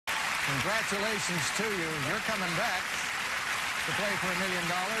Congratulations to you. You're coming back to play for $1 million.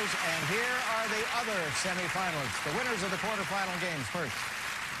 And here are the other semifinalists, the winners of the quarterfinal games. First,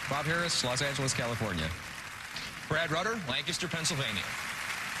 Bob Harris, Los Angeles, California. Brad Rutter, Lancaster, Pennsylvania.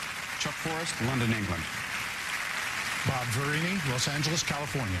 Chuck Forrest, London, England. Bob Verini, Los Angeles,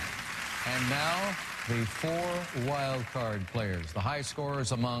 California. and now the four wild card players, the high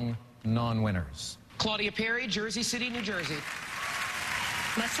scorers among non-winners. Claudia Perry, Jersey City, New Jersey.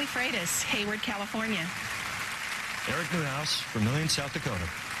 Leslie Freitas, Hayward, California. Eric Newhouse, Vermilion, South Dakota.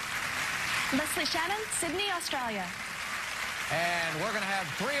 Leslie Shannon, Sydney, Australia. And we're going to have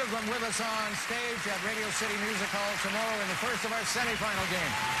three of them with us on stage at Radio City Music Hall tomorrow in the first of our semifinal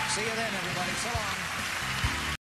game. See you then, everybody. So long.